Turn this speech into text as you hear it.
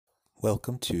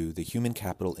Welcome to the Human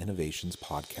Capital Innovations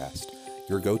Podcast,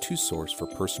 your go-to source for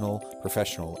personal,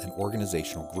 professional, and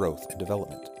organizational growth and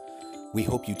development. We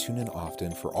hope you tune in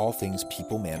often for all things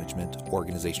people management,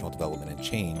 organizational development and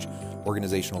change,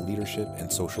 organizational leadership,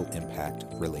 and social impact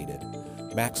related.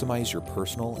 Maximize your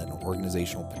personal and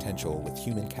organizational potential with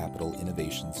Human Capital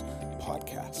Innovations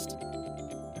Podcast.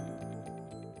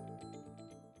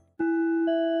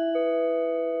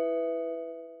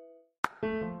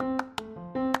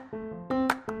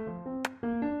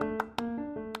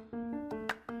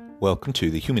 Welcome to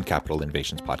the Human Capital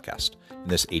Innovations Podcast. In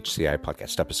this HCI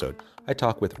podcast episode, I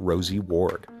talk with Rosie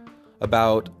Ward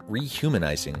about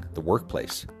rehumanizing the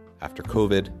workplace after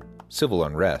COVID, civil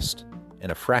unrest,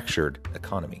 and a fractured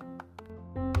economy.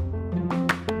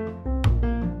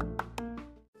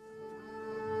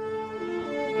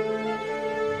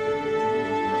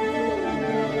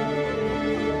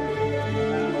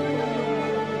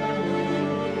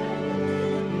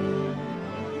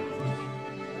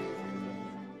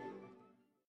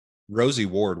 Rosie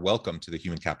Ward, welcome to the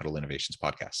Human Capital Innovations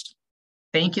Podcast.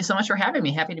 Thank you so much for having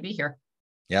me. Happy to be here.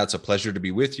 Yeah, it's a pleasure to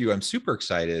be with you. I'm super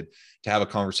excited to have a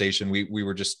conversation. We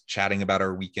were just chatting about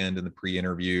our weekend in the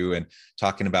pre-interview and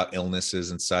talking about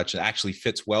illnesses and such. It actually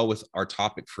fits well with our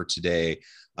topic for today,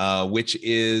 which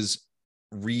is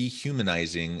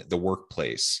rehumanizing the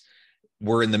workplace.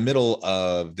 We're in the middle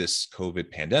of this COVID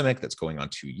pandemic that's going on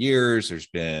 2 years. There's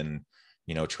been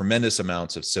tremendous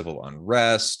amounts of civil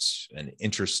unrest, an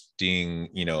interesting,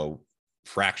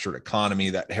 fractured economy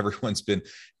that everyone's been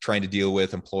trying to deal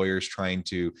with, employers trying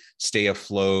to stay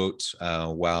afloat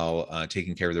while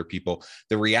taking care of their people.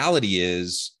 The reality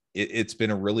is it's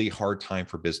been a really hard time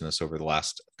for business over the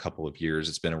last couple of years.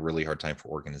 It's been a really hard time for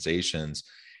organizations,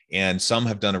 and some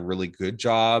have done a really good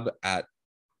job at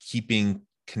keeping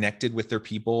connected with their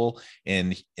people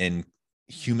and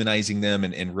humanizing them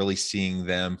and really seeing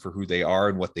them for who they are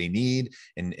and what they need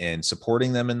and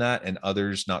supporting them in that, and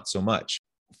others not so much.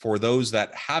 For those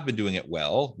that have been doing it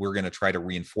well, we're going to try to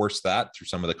reinforce that through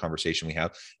some of the conversation we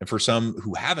have. And for some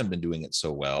who haven't been doing it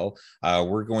so well,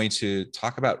 we're going to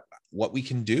talk about what we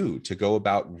can do to go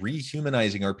about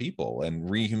rehumanizing our people and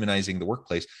rehumanizing the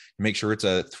workplace to make sure it's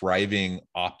a thriving,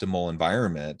 optimal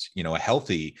environment, a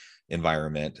healthy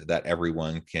environment that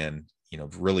everyone can,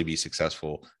 really be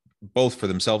successful, both for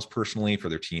themselves personally, for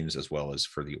their teams, as well as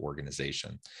for the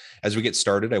organization. As we get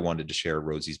started, I wanted to share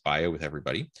Rosie's bio with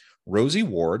everybody. Rosie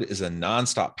Ward is a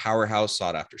nonstop powerhouse,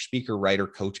 sought-after speaker, writer,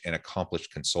 coach, and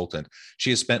accomplished consultant. She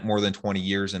has spent more than 20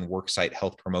 years in worksite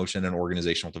health promotion and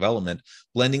organizational development,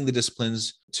 blending the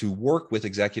disciplines to work with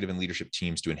executive and leadership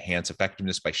teams to enhance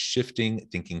effectiveness by shifting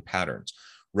thinking patterns.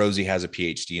 Rosie has a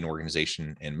PhD in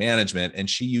organization and management, and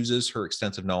she uses her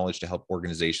extensive knowledge to help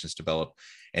organizations develop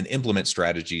and implement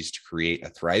strategies to create a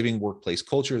thriving workplace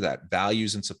culture that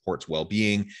values and supports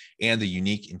well-being and the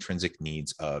unique intrinsic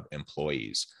needs of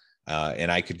employees.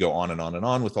 And I could go on and on and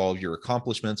on with all of your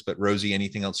accomplishments, but Rosie,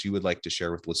 anything else you would like to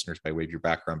share with listeners by way of your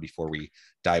background before we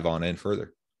dive on in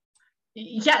further?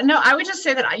 Yeah, no, I would just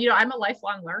say that, I'm a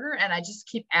lifelong learner and I just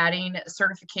keep adding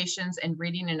certifications and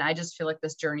reading. And I just feel like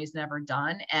this journey is never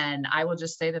done. And I will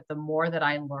just say that the more that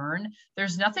I learn,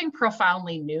 there's nothing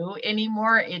profoundly new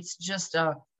anymore. It's just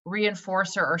a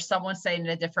reinforcer or someone saying it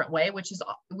a different way, which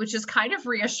is kind of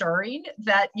reassuring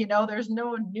that, there's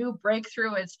no new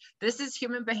breakthrough. This is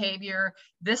human behavior.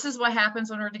 This is what happens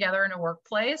when we're together in a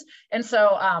workplace. And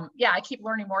so, I keep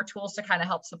learning more tools to kind of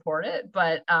help support it.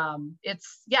 But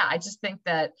I just think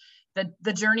that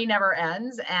the journey never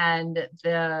ends, and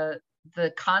the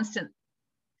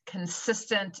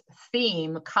consistent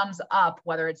theme comes up,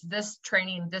 whether it's this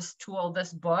training, this tool,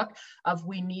 this book, of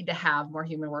we need to have more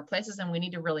human workplaces, and we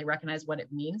need to really recognize what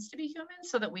it means to be human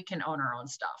so that we can own our own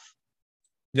stuff.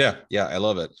 Yeah, I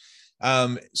love it.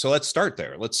 So let's start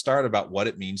there. Let's start about what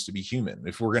it means to be human.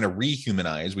 If we're going to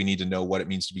rehumanize, we need to know what it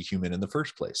means to be human in the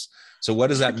first place. So what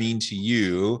does that mean to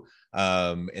you?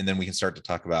 And then we can start to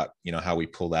talk about, how we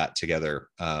pull that together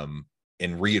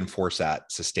and reinforce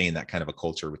that, sustain that kind of a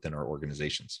culture within our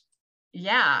organizations.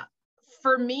 Yeah.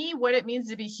 For me, what it means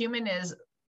to be human is,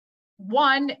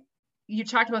 one, you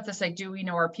talked about this, like, do we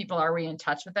know our people? Are we in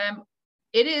touch with them?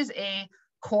 It is a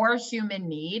core human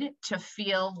need to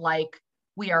feel like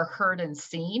we are heard and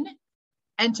seen,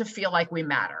 and to feel like we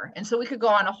matter. And so we could go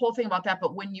on a whole thing about that,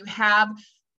 but when you have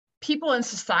people in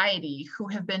society who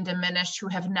have been diminished, who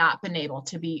have not been able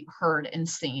to be heard and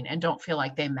seen and don't feel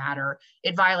like they matter,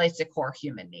 it violates a core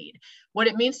human need. What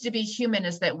it means to be human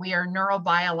is that we are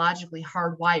neurobiologically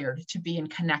hardwired to be in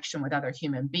connection with other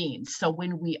human beings. So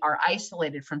when we are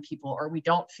isolated from people, or we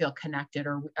don't feel connected,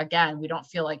 or again, we don't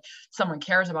feel like someone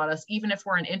cares about us, even if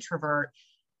we're an introvert,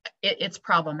 it's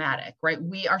problematic, right?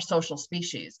 We are social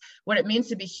species. What it means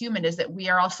to be human is that we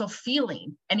are also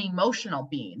feeling and emotional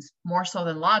beings, more so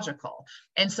than logical.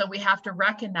 And so we have to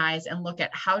recognize and look at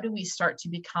how do we start to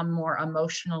become more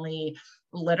emotionally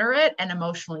literate and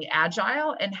emotionally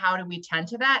agile, and how do we tend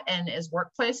to that? And as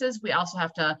workplaces, we also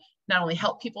have to not only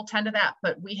help people tend to that,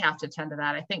 but we have to tend to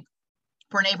that. I think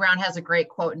Brene Brown has a great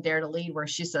quote in Dare to Lead where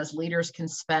she says leaders can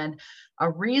spend a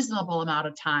reasonable amount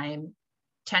of time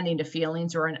tending to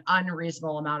feelings or an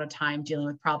unreasonable amount of time dealing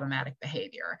with problematic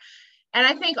behavior. And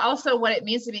I think also what it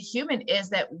means to be human is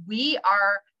that we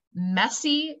are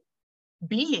messy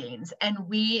beings and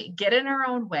we get in our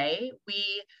own way.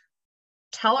 We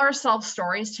tell ourselves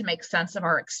stories to make sense of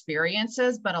our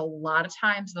experiences, but a lot of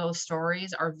times those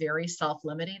stories are very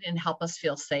self-limiting and help us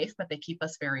feel safe, but they keep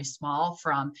us very small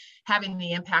from having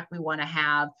the impact we want to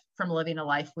have, from living a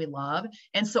life we love.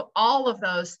 And so all of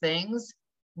those things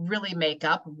really make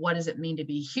up what does it mean to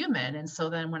be human. And so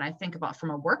then when I think about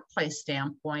from a workplace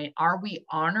standpoint, are we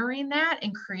honoring that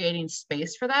and creating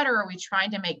space for that? Or are we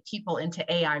trying to make people into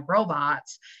AI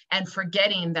robots and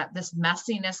forgetting that this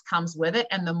messiness comes with it?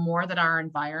 And the more that our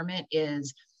environment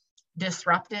is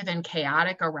disruptive and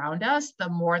chaotic around us, the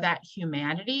more that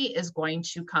humanity is going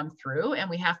to come through, and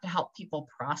we have to help people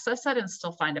process it and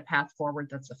still find a path forward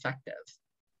that's effective.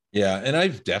 Yeah. And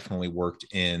I've definitely worked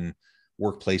in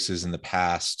workplaces in the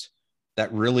past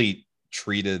that really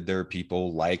treated their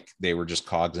people like they were just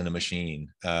cogs in a machine,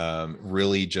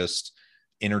 really just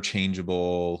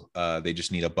interchangeable. They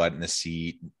just need a butt in a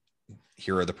seat.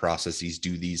 Here are the processes,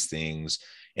 do these things.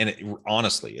 And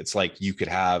honestly, it's like you could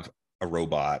have a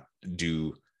robot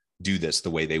do this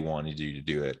the way they wanted you to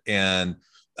do it. And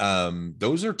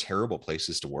those are terrible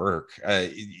places to work.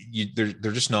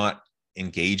 They're just not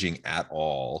engaging at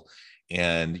all.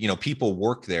 And, people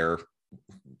work there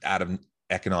out of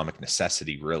economic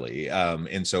necessity, really.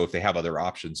 And so if they have other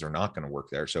options, they're not going to work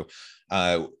there. So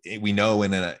we know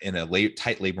in a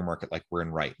tight labor market like we're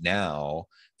in right now,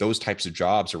 those types of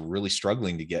jobs are really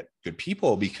struggling to get good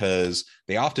people because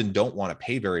they often don't want to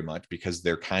pay very much because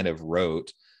they're kind of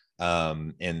rote,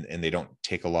 and they don't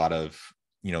take a lot of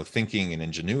thinking and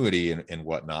ingenuity and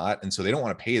whatnot. And so they don't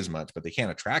want to pay as much, but they can't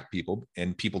attract people,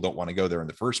 and people don't want to go there in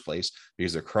the first place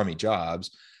because they're crummy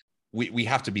jobs. We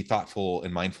have to be thoughtful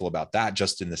and mindful about that,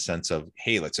 just in the sense of,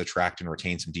 hey, let's attract and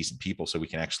retain some decent people so we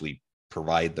can actually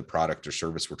provide the product or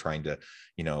service we're trying to,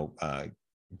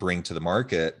 bring to the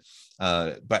market.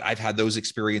 But I've had those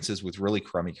experiences with really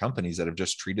crummy companies that have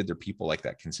just treated their people like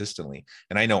that consistently.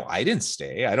 And I know I didn't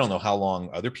stay. I don't know how long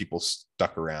other people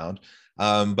stuck around.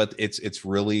 But it's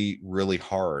really, really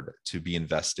hard to be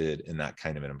invested in that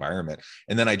kind of an environment.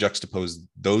 And then I juxtapose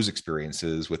those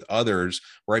experiences with others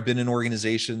where I've been in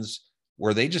organizations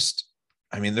where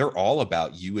they're all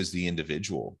about you as the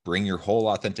individual. Bring your whole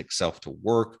authentic self to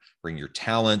work, bring your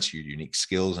talents, your unique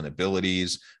skills and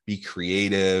abilities, be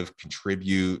creative,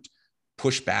 contribute,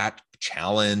 push back,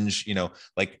 challenge,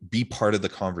 be part of the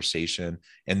conversation.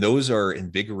 And those are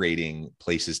invigorating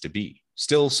places to be.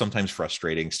 Still sometimes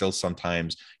frustrating, still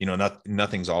sometimes,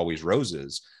 nothing's always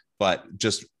roses, but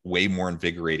just way more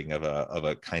invigorating of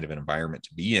a kind of an environment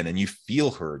to be in. And you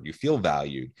feel heard, you feel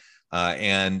valued,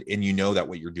 and that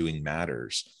what you're doing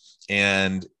matters.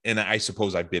 And I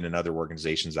suppose I've been in other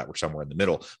organizations that were somewhere in the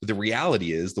middle, but the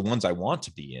reality is the ones I want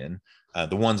to be in,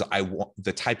 the ones I want,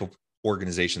 the type of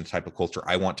organization, the type of culture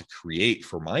I want to create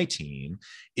for my team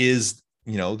is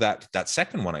that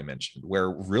second one I mentioned, where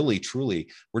really, truly,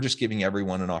 we're just giving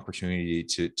everyone an opportunity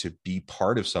to be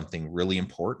part of something really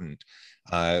important,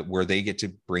 where they get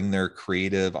to bring their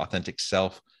creative, authentic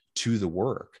self to the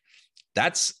work.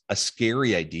 That's a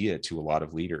scary idea to a lot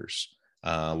of leaders.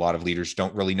 A lot of leaders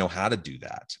don't really know how to do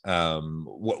that.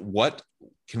 What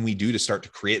can we do to start to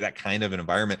create that kind of an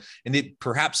environment, and it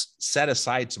perhaps set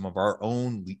aside some of our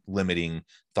own limiting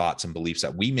thoughts and beliefs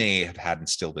that we may have had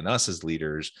instilled in us as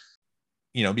leaders,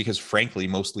 because frankly,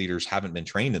 most leaders haven't been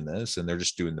trained in this and they're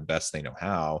just doing the best they know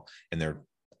how. And they're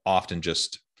often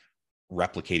just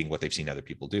replicating what they've seen other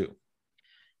people do.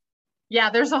 Yeah,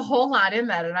 there's a whole lot in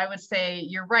that. And I would say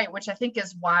you're right, which I think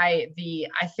is why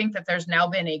I think that there's now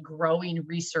been a growing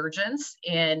resurgence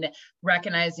in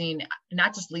recognizing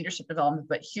not just leadership development,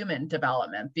 but human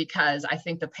development, because I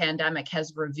think the pandemic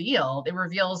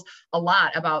reveals a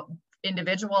lot about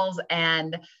individuals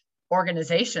and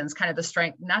organizations, kind of the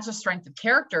strength, not just strength of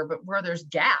character, but where there's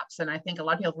gaps. And I think a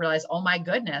lot of people realize, oh my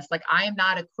goodness, like I am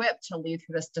not equipped to lead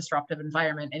through this disruptive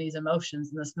environment and these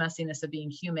emotions and this messiness of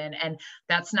being human. And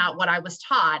that's not what I was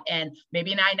taught. And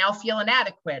maybe I now feel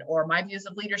inadequate, or my views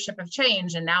of leadership have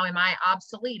changed. And now am I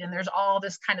obsolete? And there's all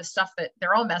this kind of stuff that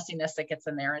their own messiness that gets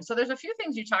in there. And so there's a few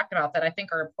things you talked about that I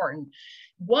think are important.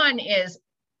 One is,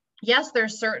 yes,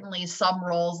 there's certainly some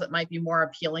roles that might be more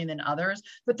appealing than others,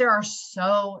 but there are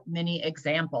so many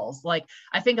examples. Like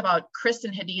I think about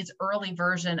Kristen Hadid's early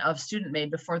version of Student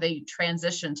Maid before they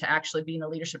transitioned to actually being a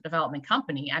leadership development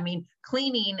company. I mean,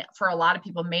 cleaning for a lot of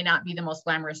people may not be the most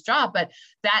glamorous job, but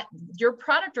that your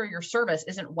product or your service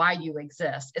isn't why you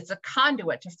exist. It's a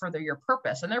conduit to further your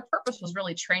purpose. And their purpose was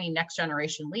really training next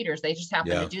generation leaders. They just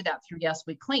happen to do that through Yes,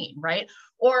 We Clean, right?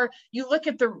 Or you look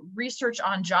at the research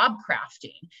on job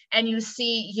crafting and you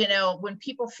see, you know, when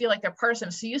people feel like they're part of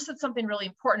something. So you said something really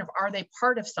important of, are they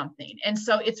part of something? And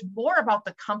so it's more about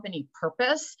the company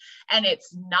purpose, and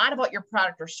it's not about your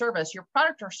product or service. Your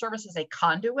product or service is a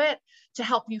conduit to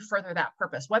help you further that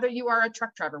purpose. Whether you are a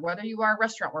truck driver, whether you are a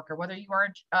restaurant worker, whether you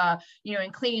are, you know,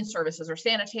 in cleaning services or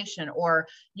sanitation or,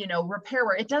 you know, repair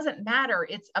work, it doesn't matter.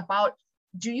 It's about,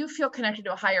 do you feel connected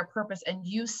to a higher purpose, and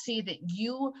you see that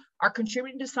you are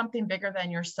contributing to something bigger than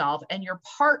yourself, and you're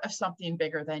part of something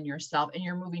bigger than yourself, and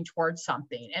you're moving towards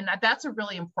something. And that's a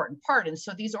really important part. And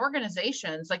so these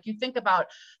organizations, like you think about,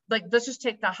 like, let's just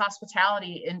take the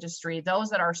hospitality industry, those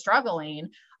that are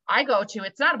struggling, I go to,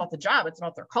 it's not about the job, it's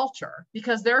about their culture,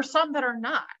 because there are some that are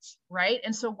not, right?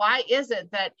 And so why is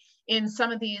it that in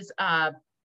some of these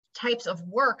types of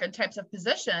work and types of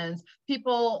positions,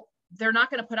 people, they're not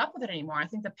going to put up with it anymore? I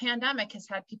think the pandemic has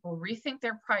had people rethink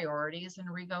their priorities and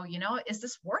re-go, you know, is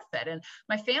this worth it? And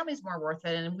my family's more worth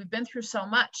it. And we've been through so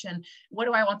much. And what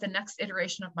do I want the next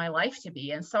iteration of my life to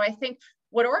be? And so I think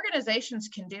what organizations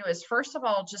can do is, first of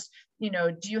all, just, you know,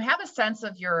 do you have a sense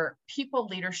of your people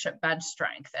leadership bench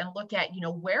strength, and look at, you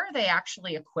know, where are they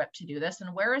actually equipped to do this?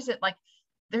 And where is it, like,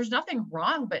 there's nothing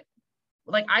wrong, but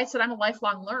like I said, I'm a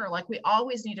lifelong learner. Like, we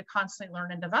always need to constantly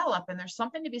learn and develop. And there's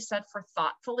something to be said for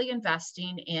thoughtfully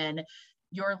investing in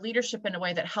your leadership in a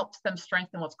way that helps them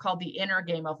strengthen what's called the inner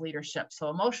game of leadership. So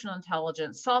emotional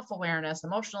intelligence, self-awareness,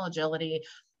 emotional agility,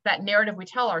 that narrative we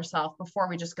tell ourselves before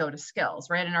we just go to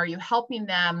skills, right? And are you helping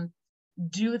them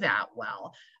do that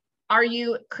well? Are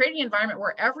you creating an environment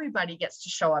where everybody gets to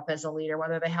show up as a leader,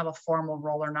 whether they have a formal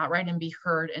role or not, right? And be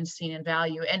heard and seen and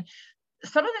valued. And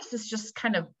some of this is just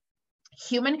kind of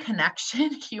human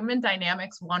connection, human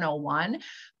dynamics 101,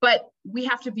 but we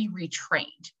have to be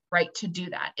retrained, right, to do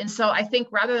that. And so I think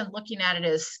rather than looking at it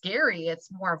as scary, it's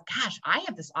more of, gosh, I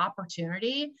have this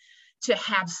opportunity to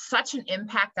have such an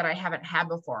impact that I haven't had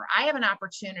before. I have an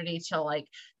opportunity to, like,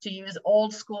 to use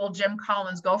old school Jim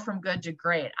Collins, go from good to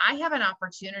great. I have an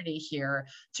opportunity here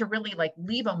to really, like,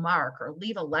 leave a mark or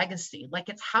leave a legacy. Like,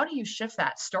 it's, how do you shift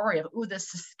that story of, ooh,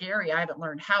 this is scary, I haven't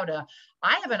learned how to.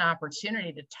 I have an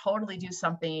opportunity to totally do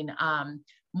something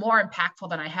more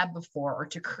impactful than I had before, or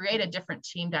to create a different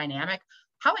team dynamic.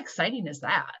 How exciting is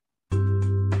that?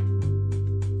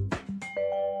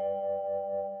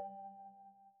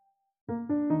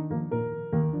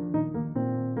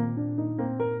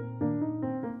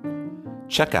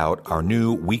 Check out our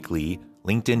new weekly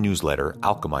LinkedIn newsletter,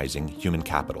 Alchemizing Human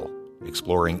Capital,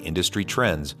 exploring industry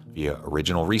trends via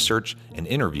original research and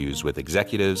interviews with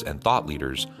executives and thought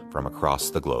leaders from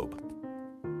across the globe.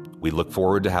 We look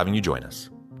forward to having you join us.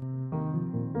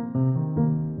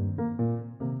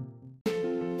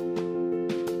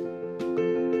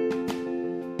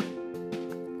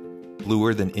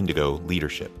 Bluer Than Indigo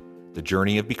Leadership, the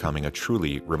journey of becoming a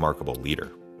truly remarkable leader.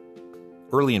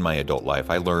 Early in my adult life,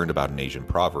 I learned about an Asian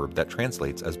proverb that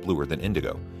translates as bluer than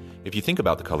indigo. If you think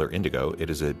about the color indigo, it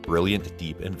is a brilliant,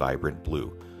 deep, and vibrant blue,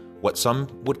 what some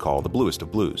would call the bluest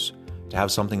of blues. To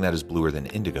have something that is bluer than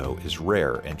indigo is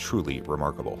rare and truly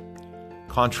remarkable.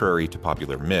 Contrary to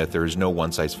popular myth, there is no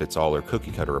one-size-fits-all or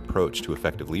cookie-cutter approach to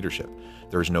effective leadership.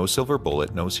 There is no silver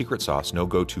bullet, no secret sauce, no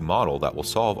go-to model that will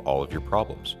solve all of your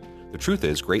problems. The truth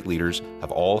is, great leaders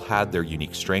have all had their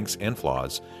unique strengths and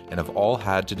flaws, and have all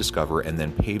had to discover and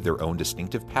then pave their own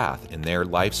distinctive path in their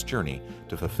life's journey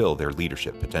to fulfill their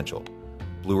leadership potential.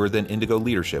 Bluer Than Indigo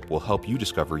Leadership will help you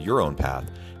discover your own path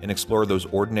and explore those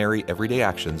ordinary, everyday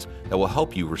actions that will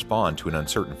help you respond to an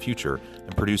uncertain future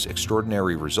and produce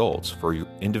extraordinary results for your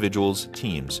individuals,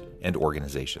 teams, and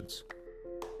organizations.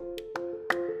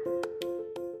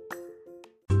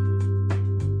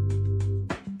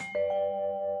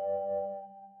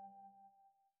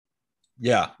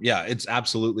 Yeah, it's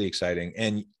absolutely exciting.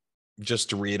 And just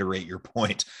to reiterate your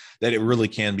point, that it really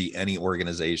can be any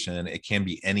organization. It can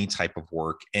be any type of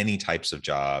work, any types of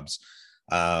jobs.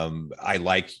 I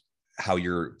like how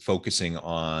you're focusing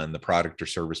on the product or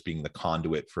service being the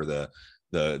conduit for the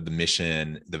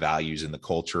mission, the values, and the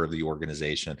culture of the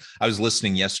organization. I was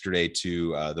listening yesterday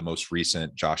to the most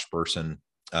recent Josh Bersin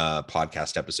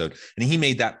podcast episode, and he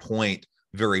made that point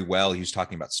very well. He was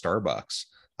talking about Starbucks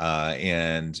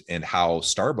and how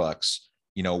Starbucks,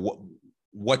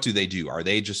 what do they do? Are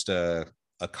they just a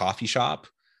coffee shop?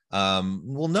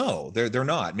 Well, no, they're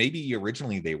not. Maybe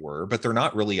originally they were, but they're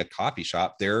not really a coffee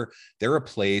shop. They're a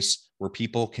place where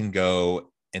people can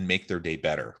go and make their day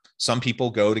better. Some people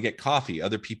go to get coffee.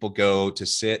 Other people go to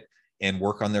sit and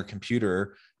work on their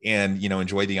computer and,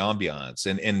 enjoy the ambiance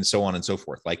and so on and so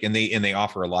forth. And they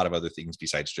offer a lot of other things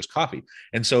besides just coffee.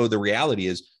 And so the reality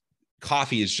is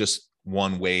coffee is just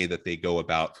one way that they go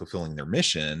about fulfilling their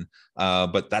mission.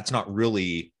 But that's not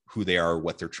really who they are,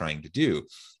 what they're trying to do.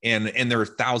 And there are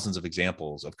thousands of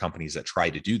examples of companies that try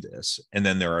to do this. And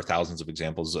then there are thousands of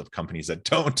examples of companies that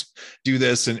don't do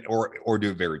this or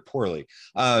do it very poorly.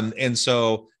 And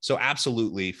so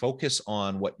absolutely focus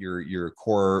on what your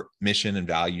core mission and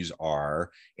values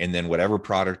are. And then whatever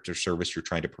product or service you're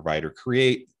trying to provide or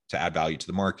create to add value to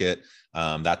the market,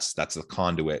 that's the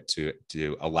conduit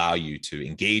to allow you to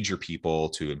engage your people,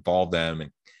 to involve them and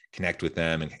connect with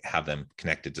them and have them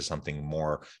connected to something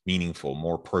more meaningful,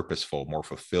 more purposeful, more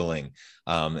fulfilling.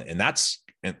 And that's,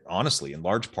 honestly, in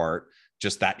large part,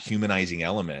 just that humanizing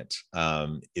element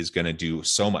is going to do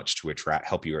so much to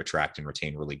help you attract and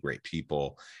retain really great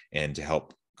people, and to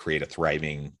help create a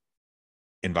thriving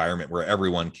environment where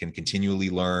everyone can continually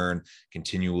learn,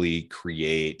 continually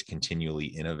create, continually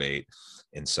innovate,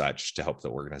 and such, to help the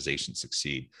organization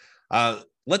succeed.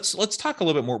 Let's talk a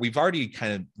little bit more. We've already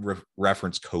kind of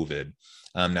referenced COVID.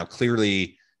 Now,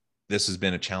 clearly, this has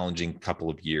been a challenging couple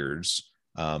of years,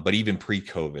 but even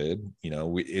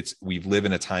pre-COVID, we've lived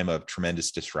in a time of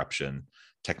tremendous disruption,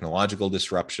 technological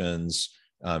disruptions,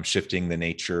 shifting the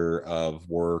nature of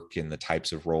work and the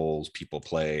types of roles people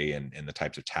play and the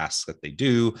types of tasks that they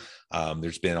do.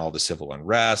 There's been all the civil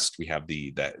unrest. We have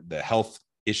the health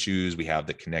issues. We have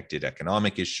the connected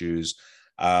economic issues.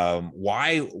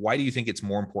 Why do you think it's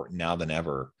more important now than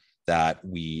ever that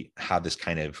we have this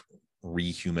kind of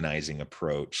rehumanizing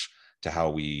approach to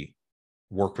how we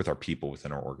work with our people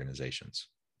within our organizations?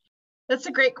 That's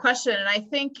a great question. And I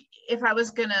think if I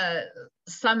was going to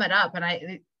sum it up, and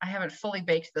I haven't fully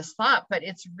baked this thought, but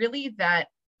it's really that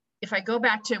if I go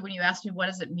back to when you asked me, what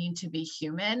does it mean to be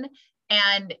human?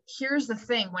 And here's the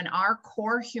thing, when our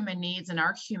core human needs and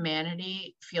our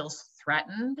humanity feels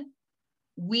threatened,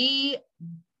 we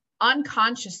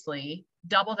unconsciously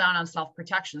double down on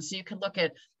self-protection. So you can look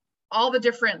at all the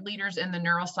different leaders in the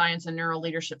neuroscience and neuro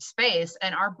leadership space,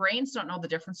 and our brains don't know the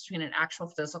difference between an actual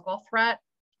physical threat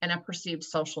and a perceived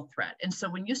social threat. And so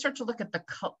when you start to look at the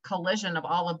collision of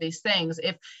all of these things,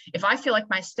 if I feel like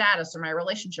my status or my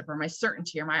relationship or my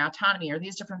certainty or my autonomy or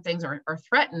these different things are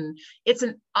threatened, it's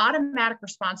an automatic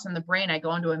response in the brain. I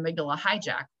go into amygdala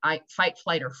hijack, I fight,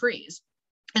 flight, or freeze.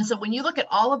 And so when you look at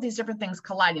all of these different things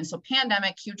colliding, so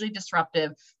pandemic, hugely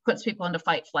disruptive, puts people into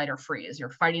fight, flight, or freeze. You're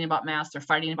fighting about masks, they're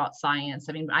fighting about science.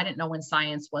 I mean, I didn't know when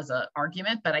science was an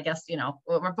argument, but I guess,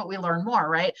 but we learn more,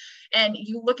 right? And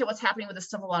you look at what's happening with the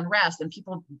civil unrest and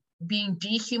people being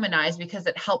dehumanized because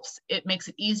it makes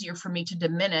it easier for me to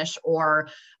diminish or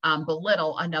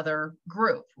belittle another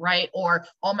group, right? Or,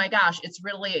 oh my gosh, it's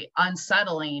really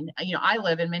unsettling. I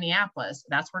live in Minneapolis.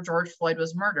 That's where George Floyd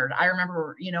was murdered. I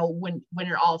remember, when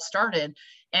it all started,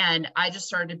 and I just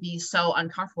started to be so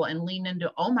uncomfortable and lean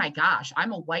into, oh my gosh,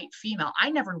 I'm a white female. I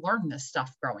never learned this stuff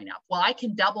growing up. Well, I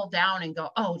can double down and go,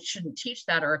 oh, shouldn't teach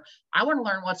that. Or I want to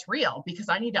learn what's real because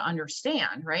I need to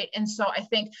understand, right? And so I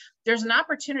think there's an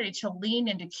opportunity to lean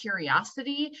into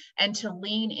curiosity and to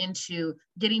lean into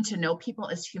getting to know people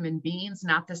as human beings,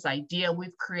 not this idea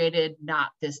we've created,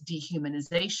 not this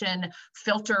dehumanization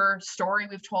filter story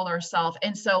we've told ourselves.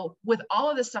 And so with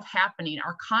all of this stuff happening,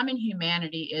 our common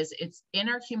humanity is it's in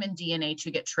our human DNA to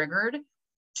get triggered,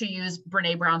 to use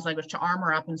Brene Brown's language, to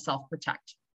armor up and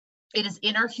self-protect. It is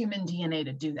in our human DNA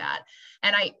to do that.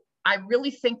 And I really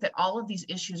think that all of these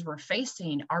issues we're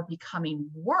facing are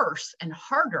becoming worse and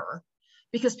harder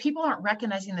because people aren't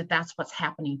recognizing that that's what's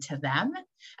happening to them.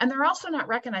 And they're also not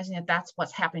recognizing that that's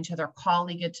what's happening to their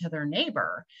colleague and to their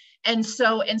neighbor. And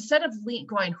so instead of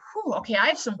going, okay, I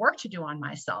have some work to do on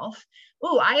myself.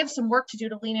 I have some work to do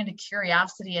to lean into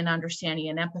curiosity and understanding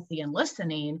and empathy and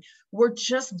listening. We're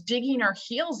just digging our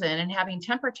heels in and having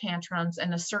temper tantrums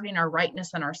and asserting our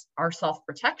rightness and our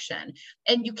self-protection.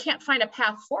 And you can't find a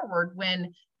path forward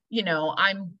when,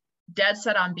 I'm dead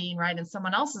set on being right and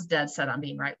someone else is dead set on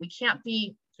being right. We can't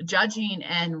be judging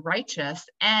and righteous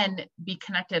and be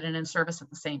connected and in service at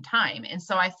the same time. And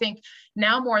so I think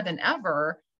now more than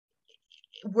ever,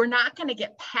 we're not going to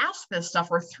get past this stuff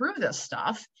or through this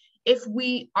stuff if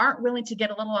we aren't willing to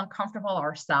get a little uncomfortable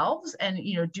ourselves and,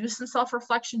 do some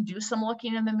self-reflection, do some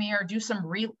looking in the mirror, do some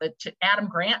to Adam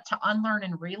Grant, to unlearn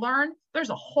and relearn.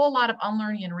 There's a whole lot of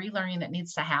unlearning and relearning that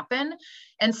needs to happen.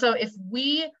 And so if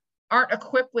we aren't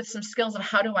equipped with some skills of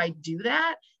how do I do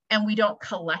that, and we don't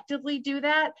collectively do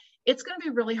that, it's going to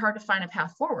be really hard to find a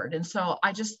path forward. And so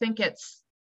I just think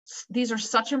these are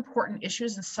such important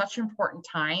issues and such important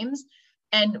times.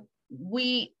 And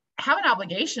we have an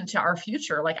obligation to our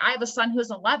future. Like, I have a son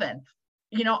who's 11.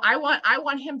 I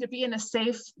want him to be in a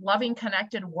safe, loving,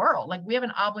 connected world. Like, we have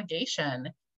an obligation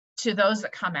to those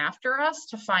that come after us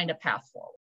to find a path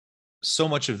forward. So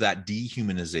much of that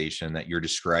dehumanization that you're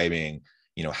describing,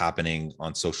 happening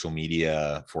on social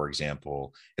media, for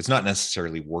example, it's not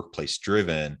necessarily workplace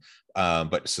driven,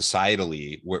 but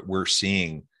societally, we're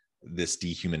seeing this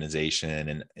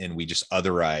dehumanization and we just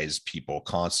otherize people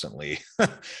constantly.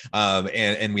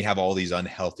 And we have all these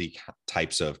unhealthy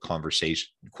types of conversation,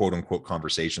 quote unquote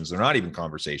conversations. They're not even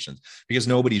conversations because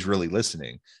nobody's really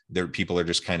listening. People are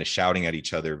just kind of shouting at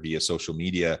each other via social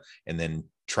media and then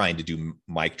trying to do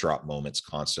mic drop moments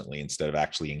constantly instead of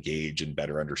actually engage and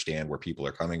better understand where people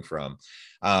are coming from.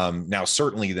 Now,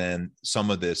 certainly then some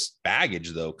of this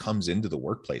baggage though comes into the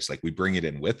workplace, like we bring it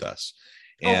in with us.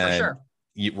 And for sure.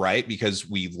 Right. Because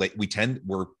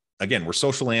we're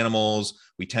social animals.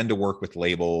 We tend to work with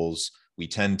labels. We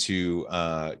tend to,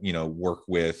 work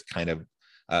with kind of,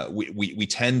 we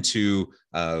tend to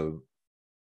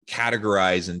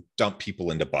categorize and dump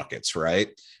people into buckets, right?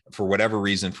 For whatever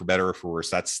reason, for better or for worse,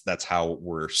 that's how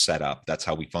we're set up. That's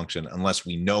how we function, unless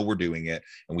we know we're doing it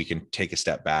and we can take a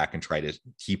step back and try to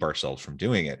keep ourselves from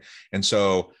doing it. And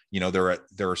so,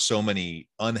 there are so many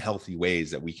unhealthy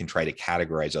ways that we can try to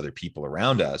categorize other people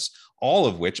around us, all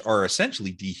of which are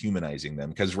essentially dehumanizing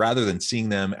them, because rather than seeing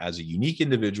them as a unique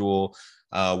individual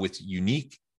with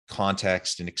unique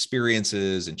context and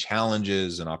experiences and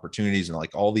challenges and opportunities and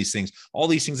like all these things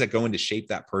that go into shape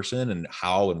that person and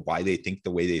how and why they think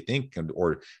the way they think,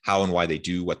 or how and why they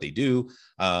do what they do,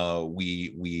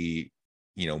 we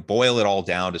boil it all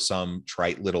down to some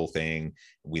trite little thing.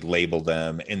 We label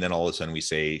them, and then all of a sudden we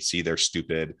say, see, they're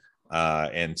stupid,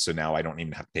 and so now I don't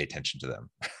even have to pay attention to them.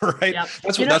 Right? Yep.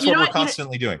 That's what we're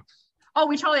constantly doing. Oh,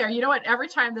 we totally are. You know what? Every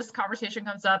time this conversation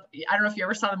comes up, I don't know if you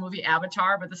ever saw the movie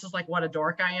Avatar, but this is like what a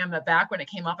dork I am. That back when it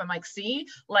came up, I'm like, see,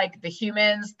 like the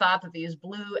humans thought that these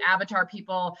blue avatar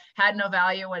people had no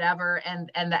value, whatever. And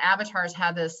the avatars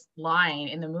have this line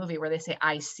in the movie where they say,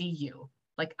 I see you.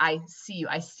 Like, I see you.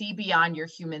 I see beyond your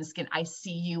human skin. I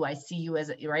see you as,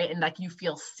 right? And like, you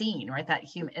feel seen, right? That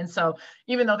human. And so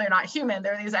even though they're not human,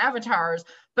 they're these avatars.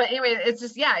 But anyway, it's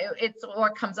just, it's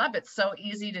what comes up. It's so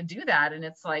easy to do that. And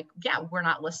it's like, we're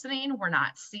not listening. We're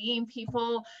not seeing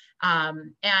people.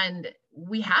 And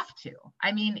we have to.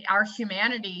 I mean, our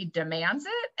humanity demands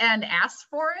it and asks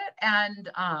for it. And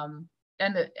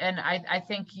I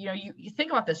think, you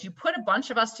think about this, you put a bunch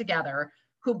of us together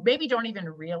who maybe don't even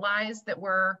realize that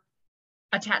we're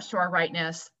attached to our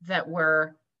rightness, that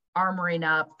we're armoring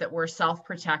up, that we're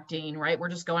self-protecting, right? We're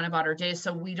just going about our days.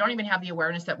 So we don't even have the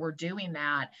awareness that we're doing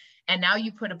that. And now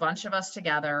you put a bunch of us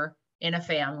together in a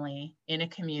family, in a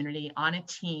community, on a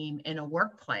team, in a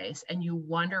workplace, and you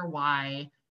wonder why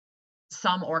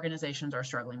some organizations are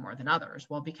struggling more than others.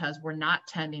 Well, because we're not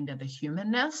tending to the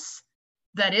humanness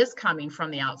that is coming from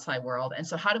the outside world. And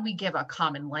so how do we give a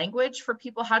common language for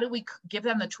people? How do we give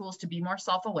them the tools to be more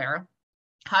self-aware?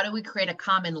 How do we create a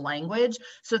common language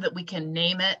so that we can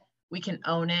name it, we can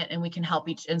own it, and we can help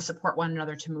each and support one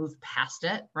another to move past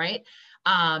it, right?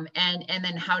 And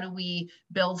then how do we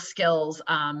build skills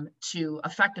to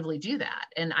effectively do that?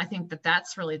 And I think that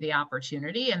that's really the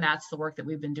opportunity, and that's the work that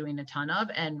we've been doing a ton of.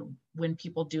 And when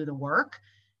people do the work,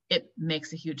 it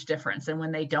makes a huge difference. And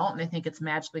when they don't, and they think it's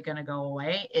magically going to go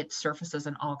away, it surfaces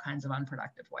in all kinds of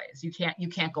unproductive ways. You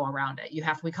can't go around it.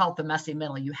 We call it the messy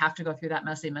middle. You have to go through that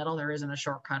messy middle. There isn't a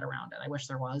shortcut around it. I wish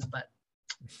there was, but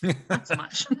not so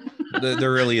much.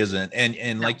 There really isn't.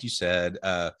 And no. Like you said,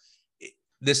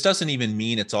 this doesn't even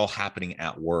mean it's all happening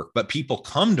at work, but people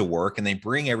come to work and they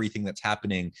bring everything that's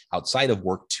happening outside of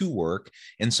work to work.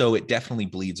 And so it definitely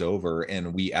bleeds over.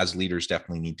 And we as leaders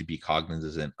definitely need to be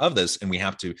cognizant of this. And we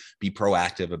have to be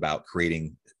proactive about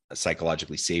creating a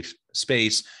psychologically safe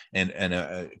space and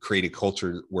create a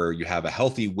culture where you have a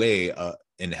healthy way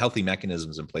and healthy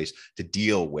mechanisms in place to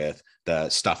deal with the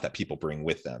stuff that people bring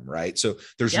with them, right? So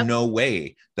there's no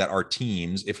way that our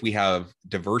teams, if we have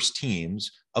diverse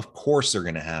teams, of course they're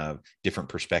going to have different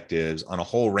perspectives on a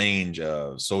whole range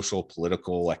of social,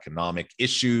 political, economic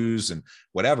issues and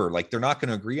whatever. Like they're not going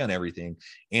to agree on everything.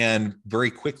 And very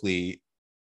quickly,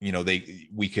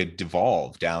 we could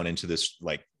devolve down into this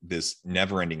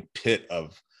never-ending pit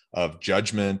of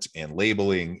judgment and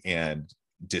labeling and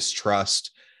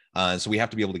distrust. So we have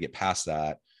to be able to get past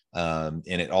that. And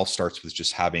it all starts with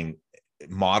just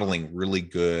modeling really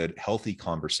good, healthy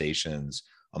conversations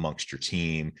amongst your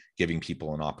team, giving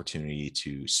people an opportunity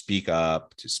to speak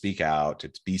up, to speak out,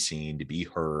 to be seen, to be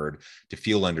heard, to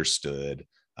feel understood.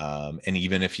 And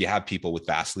even if you have people with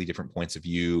vastly different points of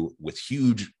view, with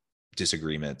huge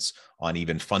disagreements on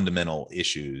even fundamental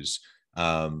issues,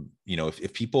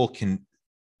 if people can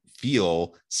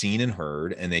feel seen and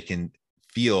heard, and they can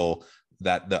feel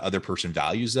that the other person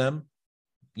values them,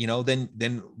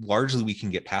 then largely we can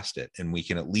get past it, and we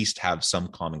can at least have some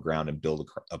common ground and build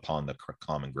upon the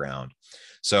common ground.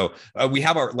 So we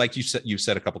have you've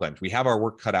said a couple times, we have our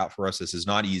work cut out for us. This is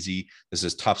not easy. This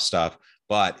is tough stuff.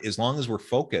 But as long as we're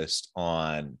focused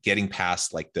on getting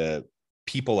past like the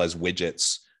people as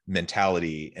widgets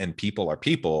mentality, and people are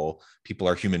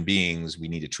human beings, we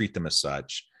need to treat them as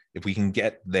such. If we can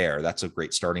get there, that's a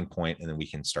great starting point. And then we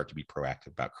can start to be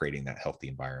proactive about creating that healthy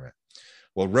environment.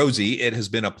 Well, Rosie, it has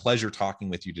been a pleasure talking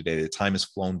with you today. The time has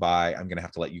flown by. I'm going to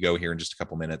have to let you go here in just a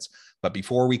couple minutes. But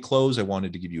before we close, I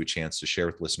wanted to give you a chance to share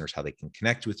with listeners how they can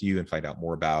connect with you and find out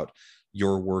more about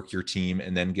your work, your team,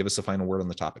 and then give us a final word on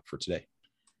the topic for today.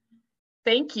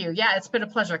 Thank you. Yeah, it's been a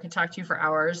pleasure. I could talk to you for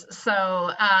hours.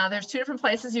 So there's two different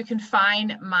places you can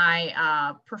find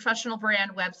my professional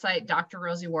brand website,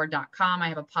 drrosieward.com. I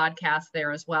have a podcast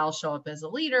there as well, Show Up as a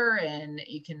Leader, and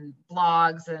you can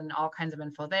blogs and all kinds of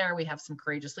info there. We have some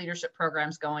courageous leadership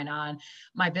programs going on.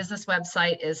 My business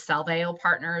website is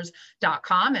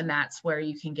salveopartners.com, and that's where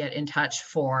you can get in touch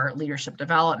for leadership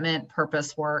development,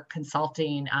 purpose work,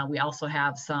 consulting. We also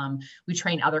have we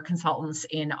train other consultants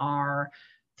in our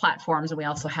platforms, and we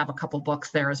also have a couple books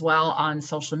there as well. On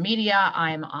social media,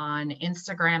 I'm on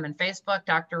Instagram and Facebook,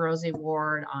 Dr. Rosie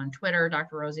Ward. On Twitter,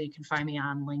 Dr. Rosie. You can find me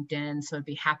on LinkedIn. So I'd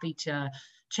be happy to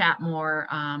chat more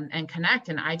and connect.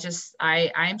 And I'm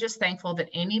just thankful that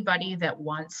anybody that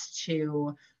wants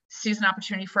to sees an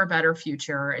opportunity for a better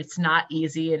future. It's not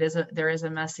easy. There is a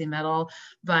messy middle,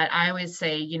 but I always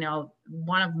say,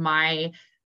 one of my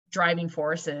driving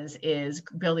forces is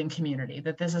building community,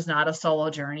 that this is not a solo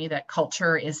journey, that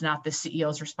culture is not the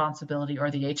CEO's responsibility or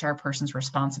the HR person's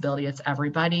responsibility, it's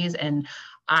everybody's. And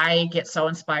I get so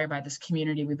inspired by this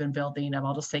community we've been building of,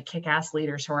 I'll just say, kick-ass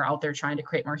leaders who are out there trying to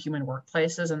create more human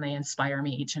workplaces, and they inspire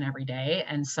me each and every day.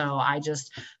 And so I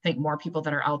just think more people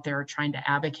that are out there trying to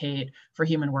advocate for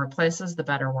human workplaces, the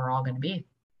better we're all going to be.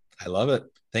 I love it.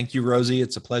 Thank you, Rosie.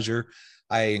 It's a pleasure.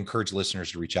 I encourage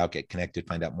listeners to reach out, get connected,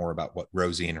 find out more about what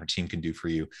Rosie and her team can do for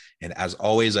you. And as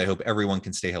always, I hope everyone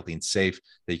can stay healthy and safe,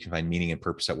 that you can find meaning and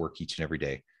purpose at work each and every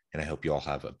day. And I hope you all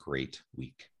have a great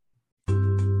week.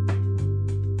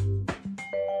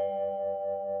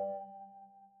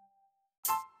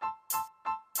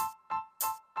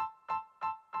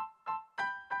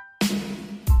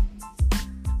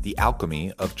 The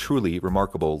alchemy of truly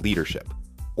remarkable leadership.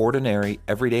 Ordinary,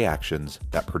 everyday actions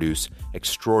that produce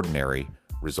extraordinary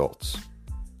results.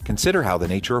 Consider how the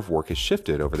nature of work has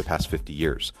shifted over the past 50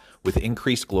 years. With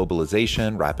increased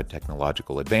globalization, rapid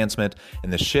technological advancement,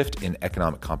 and the shift in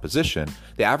economic composition,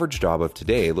 the average job of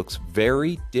today looks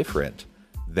very different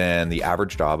than the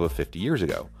average job of 50 years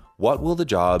ago. What will the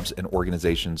jobs and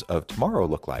organizations of tomorrow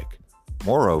look like?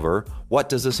 Moreover, what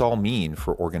does this all mean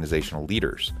for organizational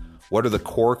leaders? What are the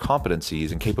core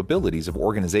competencies and capabilities of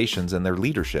organizations and their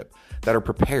leadership that are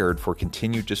prepared for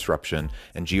continued disruption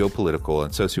and geopolitical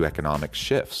and socioeconomic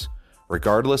shifts?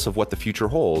 Regardless of what the future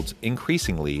holds,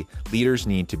 increasingly, leaders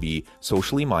need to be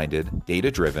socially minded,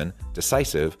 data-driven,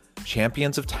 decisive,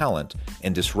 champions of talent,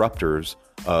 and disruptors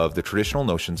of the traditional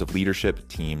notions of leadership,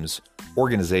 teams,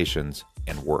 organizations,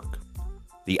 and work.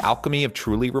 The alchemy of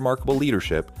truly remarkable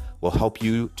leadership will help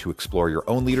you to explore your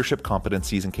own leadership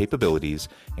competencies and capabilities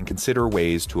and consider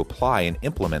ways to apply and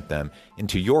implement them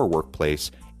into your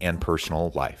workplace and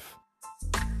personal life.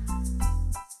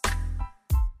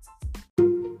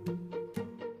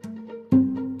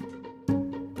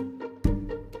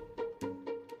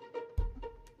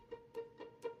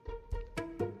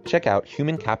 Check out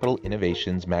Human Capital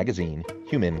Innovations magazine,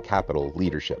 Human Capital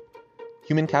Leadership.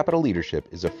 Human Capital Leadership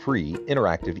is a free,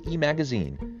 interactive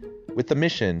e-magazine with the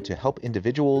mission to help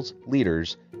individuals,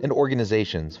 leaders, and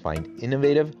organizations find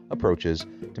innovative approaches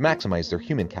to maximize their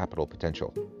human capital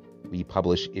potential. We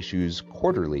publish issues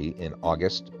quarterly in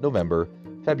August, November,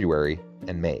 February,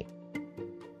 and May.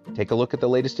 Take a look at the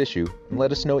latest issue and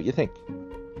let us know what you think.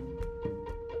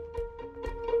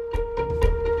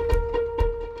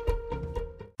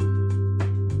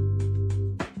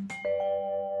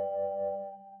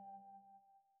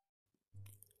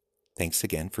 Thanks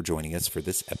again for joining us for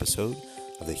this episode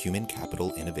of the Human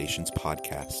Capital Innovations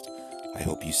Podcast. I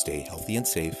hope you stay healthy and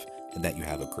safe and that you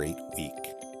have a great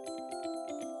week.